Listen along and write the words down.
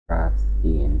graphs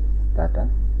in STATA,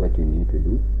 what you need to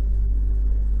do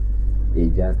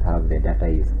is just have the data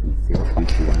itself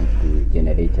which you want to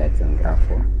generate charts and graph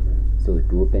for. So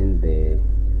to open the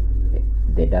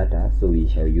data, so we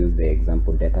shall use the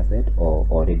example dataset or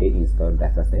already installed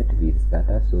dataset with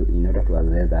STATA. So in order to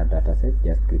access that dataset,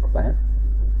 just click File,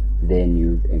 then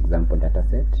use example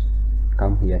dataset.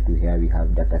 Come here to here, we have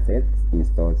datasets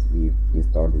installed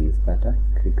with STATA.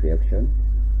 Click the option,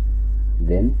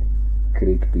 then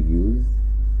click to use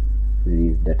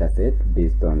this dataset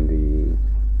based on the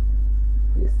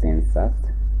census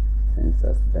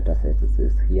dataset. It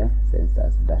says here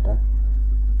census data.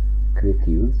 Click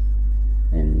use,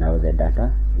 and now the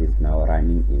data is now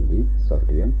running in the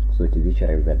software. So to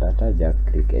visualize the data, just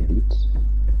click edit,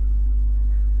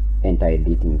 enter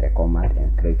edit in the command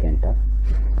and click enter.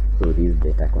 So this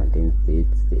data contains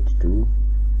state 2,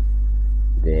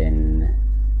 then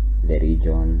the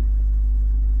region,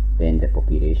 then the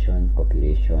population,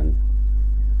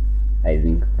 I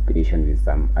think population with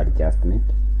some adjustment.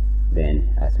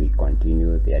 Then as we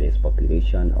continue, there is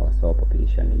population, also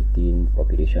population 18,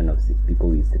 population of people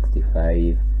with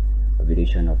 65,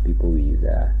 population of people with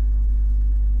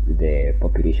the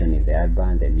population in the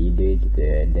urban, the mid-age,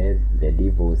 the death, the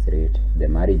divorce rate, the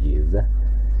marriages.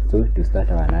 So to start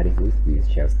our analysis, we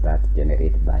shall start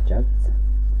generate bar charts.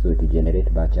 So to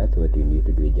generate bar charts, what you need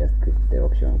to do is just click the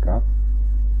option graph,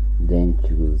 then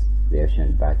choose the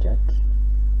option bar chart.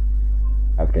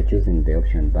 After choosing the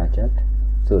option bar chart,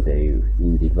 so they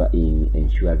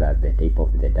ensure that the type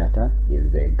of the data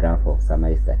is the graph of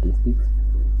summary statistics.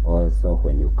 Also,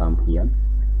 when you come here,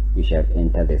 you shall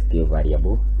enter the scale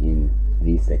variable in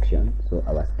this section. So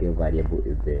our scale variable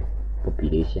is the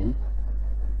population.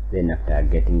 Then after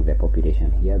getting the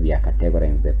population here, we are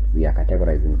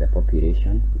categorizing the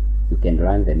population. You can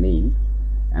run the main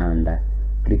and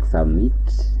click submit.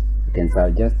 You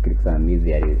can just click submit,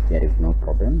 there is no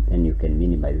problem. Then you can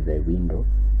minimize the window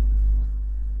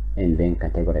and then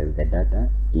categorize the data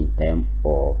in terms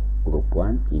of group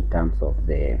 1 in terms of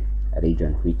the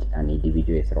region which an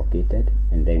individual is located,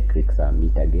 and then click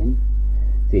submit again.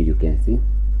 So you can see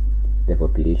the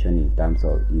population in terms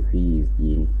of if he is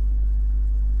in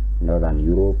Northern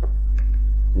Europe,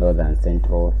 Northern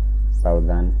Central,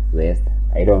 Southern, West,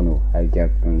 I don't know, I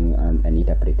just an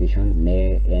interpretation,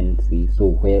 NC. So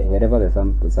wherever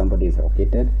somebody is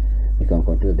located, you can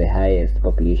control. The highest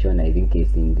population, I think,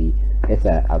 is in the, let's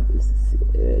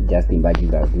just imagine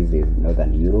that this is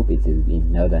Northern Europe. It is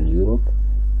in Northern Europe,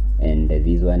 and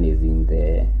this one is in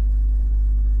the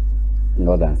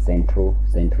Northern Central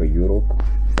Europe,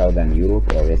 Southern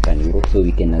Europe, or Western Europe. So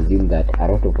we can assume that a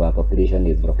lot of our population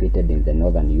is located in the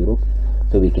Northern Europe.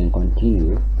 So we can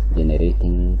continue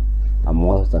generating a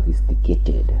more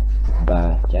sophisticated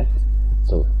bar chart.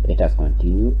 So let us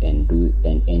continue and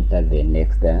enter the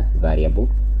next variable.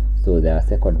 So the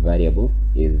second variable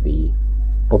is the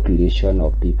population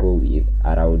of people with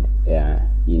around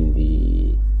in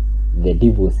the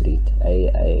divorce rate.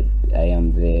 I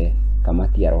am the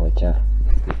Kamati Arocha.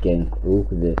 You can look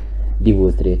the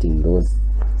divorce rate in those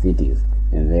cities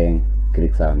and then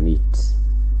click submit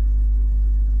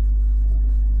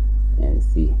and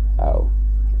see how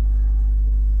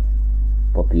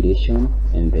population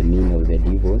and the mean of the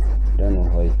divorce. Don't know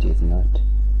how it is not,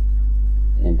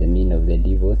 and the mean of the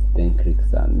divorce, then click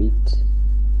submit.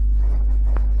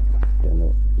 Don't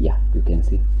know, yeah, you can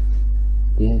see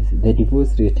yes, the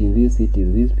divorce rate in these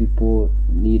cities, these people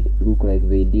look like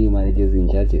they do marriages in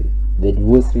churches. The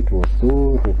divorce rate was so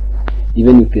low.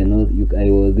 Even you cannot, I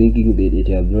was thinking that it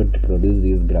has not produced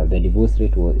this graph. The divorce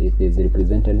rate it is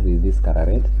represented with this color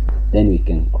red. Then we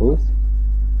can close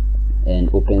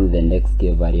and open the next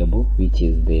scale variable, which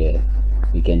is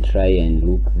we can try and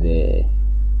look the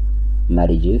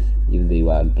marriages if they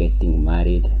were getting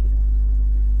married,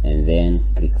 and then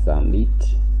click submit.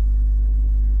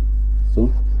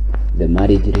 So the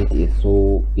marriage rate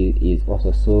is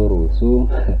also so low. So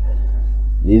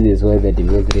this is why the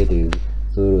divorce rate is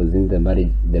so low. In the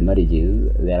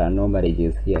marriages, there are no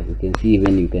marriages here. You can see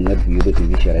even you cannot be able to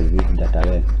visualize this data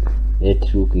well.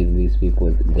 Let's look at these people,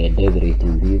 the death rate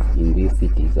in these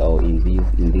cities or in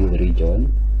this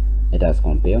region. Let us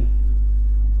compare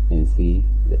and see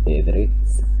the death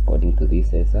rates according to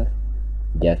this census.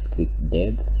 Just click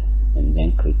death and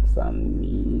then click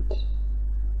submit.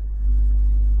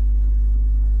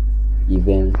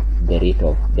 Even the rate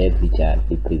of death which are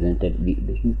represented,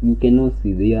 you cannot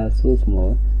see, they are so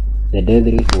small. The death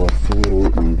rate was so low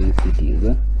in these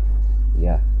cities.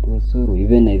 Yeah, it was so low.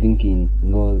 Even I think in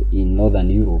Northern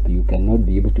Europe, you cannot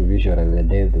be able to visualize the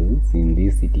death rates in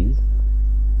these cities.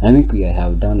 I think I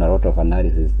have done a lot of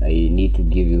analysis. I need to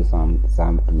give you some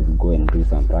to go and do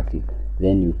some practice.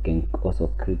 Then you can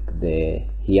also click the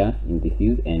here in the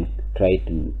field and try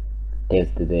to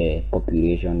test the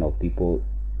population of people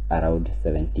around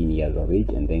 17 years of age,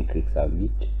 and then click submit.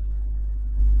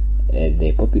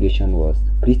 The population was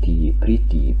pretty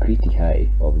high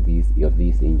of these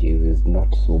ages. Is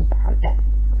not so bad.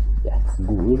 That's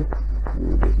good.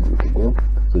 Good to go.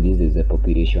 So this is the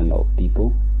population of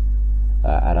people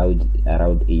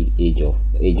around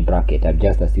age bracket. I've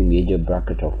just assumed age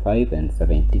bracket of 5 and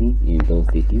 17 in those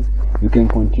cities. You can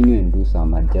continue and do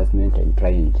some adjustment and try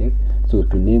and check. So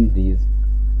to name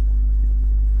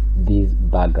this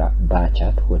bar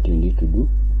chart, what you need to do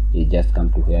is just come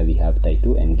to where we have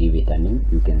title and give it a name.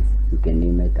 You can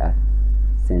name it as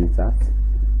census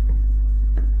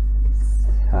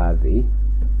survey,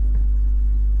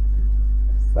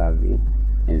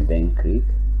 and then click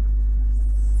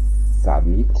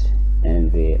submit,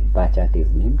 and the bar chart is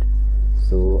named.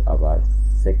 So our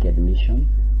second mission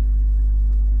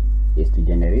is to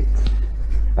generate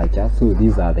pie chart. So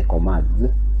these are the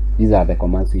commands. These are the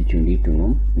commands which you need to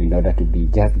know in order to be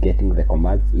just getting the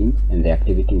commands in, and the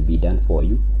activity will be done for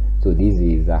you. So this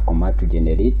is a command to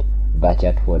generate bar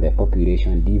chart for the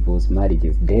population, divorce,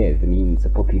 marriages, death, means the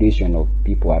population of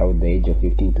people around the age of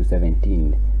 15 to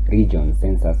 17, region,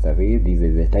 census survey. This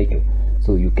is the title.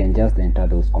 So you can just enter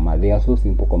those commands. They are so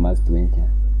simple commands to enter.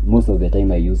 Most of the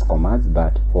time I use commands,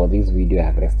 but for this video I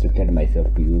have restricted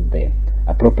myself to use the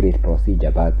appropriate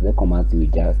procedure, but the commands will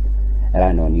just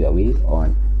run on your way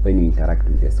on when you interact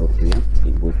with the software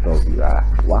in most of your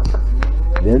work.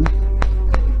 Then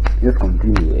just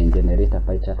continue and generate a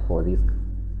pie chart for this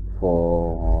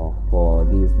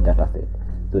data set.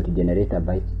 So to generate a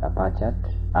pie chart,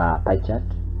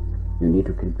 you need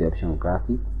to click the option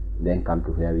graphics, then come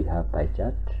to where we have pie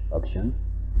chart option.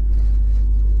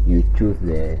 You choose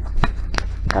the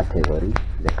category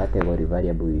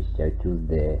variable. You shall choose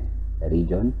the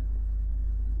region,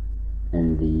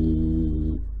 and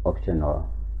the optional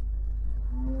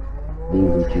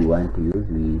things which you want to use.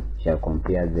 We shall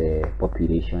compare the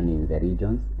population in the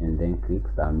regions, and then click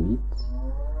submit.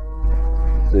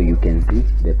 So you can see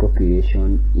the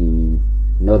population in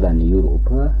Northern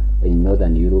Europe. In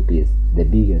Northern Europe is the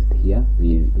biggest here,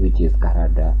 which is color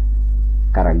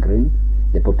green.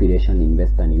 The population in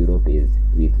Western Europe is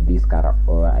with this color,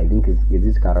 or I think is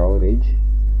this color orange.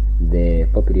 The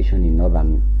population in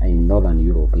Northern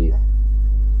Europe is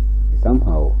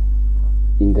somehow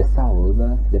in the south.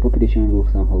 The population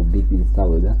looks somehow big in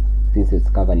south, since it's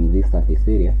covering this surface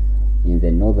area. In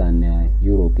the Northern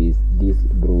Europe is this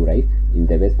blue, right? In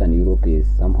the Western Europe is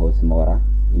somehow smaller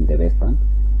in the Western,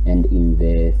 and in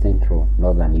the Central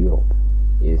Northern Europe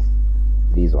is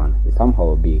this one. It's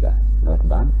somehow bigger, not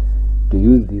bad. To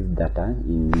use this data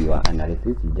in your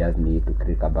analysis, you just need to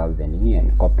click above the name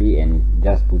and copy and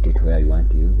just put it where you want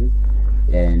to use it.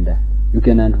 And you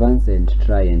can advance and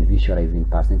try and visualize in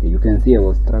percentage. You can see I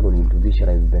was struggling to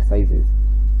visualize the sizes.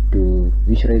 To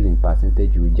visualize in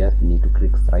percentage, you just need to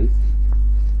click slice,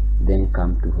 then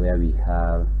come to where we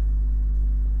have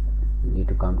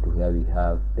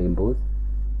rainbows.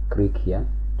 Click here,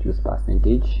 choose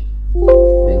percentage,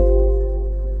 then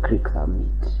click submit.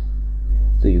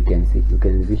 So you can see, you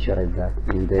can visualize that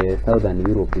in the Southern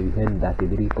Europe we had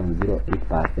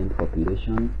 33.08%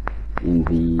 population. In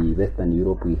the Western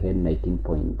Europe we had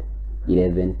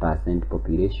 19.11%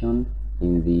 population.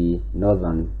 In the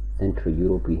Northern Central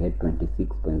Europe we had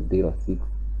 26.06%,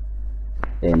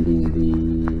 and in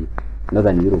the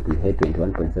Northern Europe we had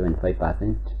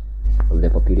 21.75% of the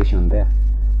population there.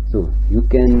 So you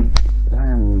can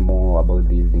learn more about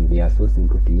these things. They are so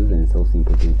simple to use and so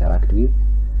simple to interact with.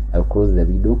 I'll close the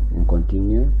video and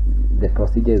continue. The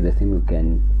procedure is the same. You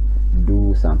can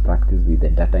do some practice with the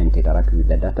data and interact with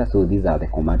the data. So these are the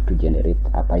commands to generate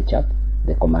a pie chart.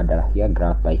 The command are here: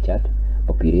 graph pie chart,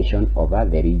 population over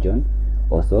the region.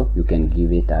 Also you can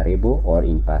give it a label or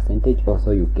in percentage.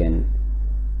 Also you can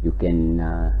do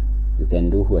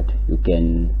what? You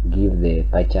can give the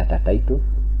pie chart a title.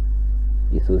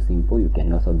 It's so simple. You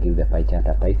can also give the pie chart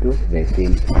a title, the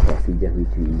same procedure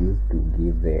which we use to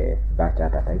give the bar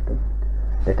chart a title.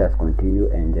 Let us continue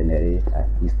and generate a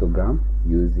histogram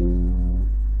using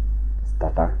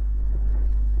STATA.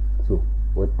 So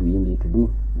what do we need to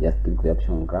do? Just click the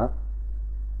option graph,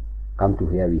 come to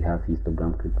where we have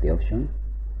histogram, click the option,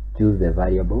 choose the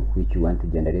variable which you want to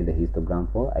generate the histogram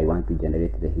for. I want to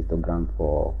generate the histogram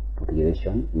for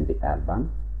population in the urban.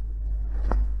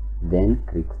 Then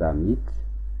click submit.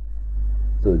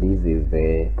 So this is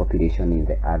the population in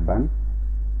the urban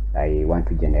I want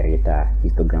to generate a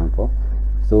histogram for.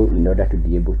 So in order to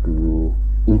be able to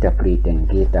interpret and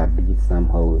get a bit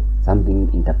somehow something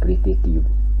interpretative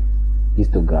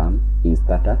histogram in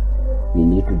STATA, we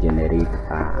need to generate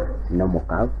a normal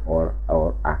curve or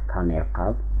a kernel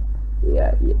curve.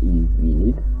 Yeah, we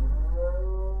need.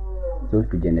 So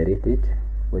to generate it,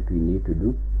 what we need to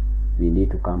do, we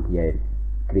need to come here and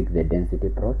click the density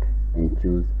plot and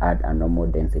choose add a normal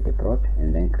density plot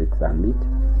and then click submit.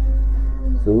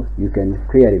 So you can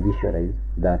clearly visualize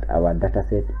that our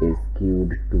dataset is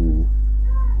skewed to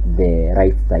the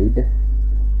right side.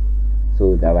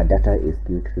 So our data is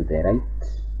skewed to the right,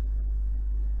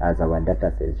 as our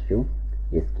data says show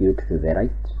is skewed to the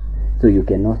right. So you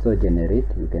can also generate,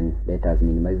 you can let us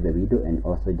minimize the video and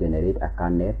also generate a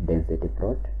kernel density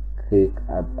plot. Click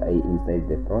up inside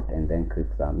the plot and then click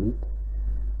submit.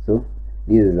 So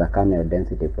this is a kernel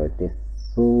density plot. It's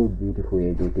so beautiful.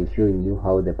 It is showing you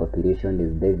how the population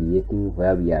is deviating,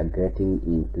 where we are getting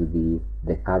into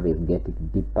the curve is getting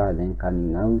deeper then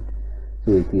coming out.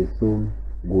 So it is so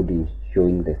good in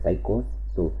showing the cycles.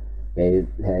 So there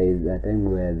is a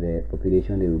time where the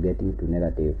population is getting to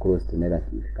negative, close to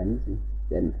negative. Can you see?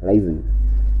 Then rising.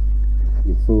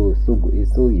 It's so good.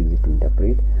 It's so easy to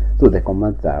interpret. So the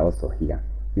commands are also here.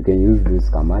 You can use this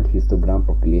command: histogram,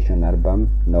 population, album,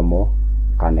 normal,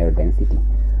 kernel density.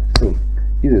 So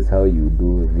this is how you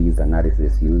do this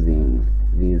analysis using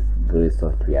this great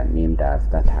software named as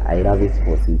STATA. I love it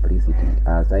for simplicity.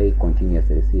 As I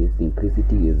continuously say,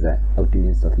 simplicity is the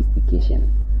ultimate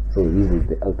sophistication. So this is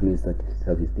the ultimate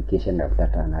sophistication of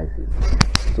data analysis.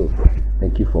 So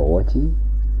thank you for watching.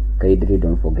 Kindly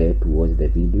don't forget to watch the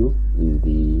video in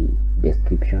the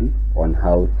description on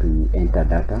how to enter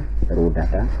data, raw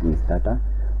data in STATA.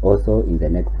 Also in the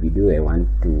next video I want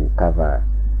to cover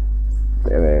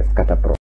SCATA Pro.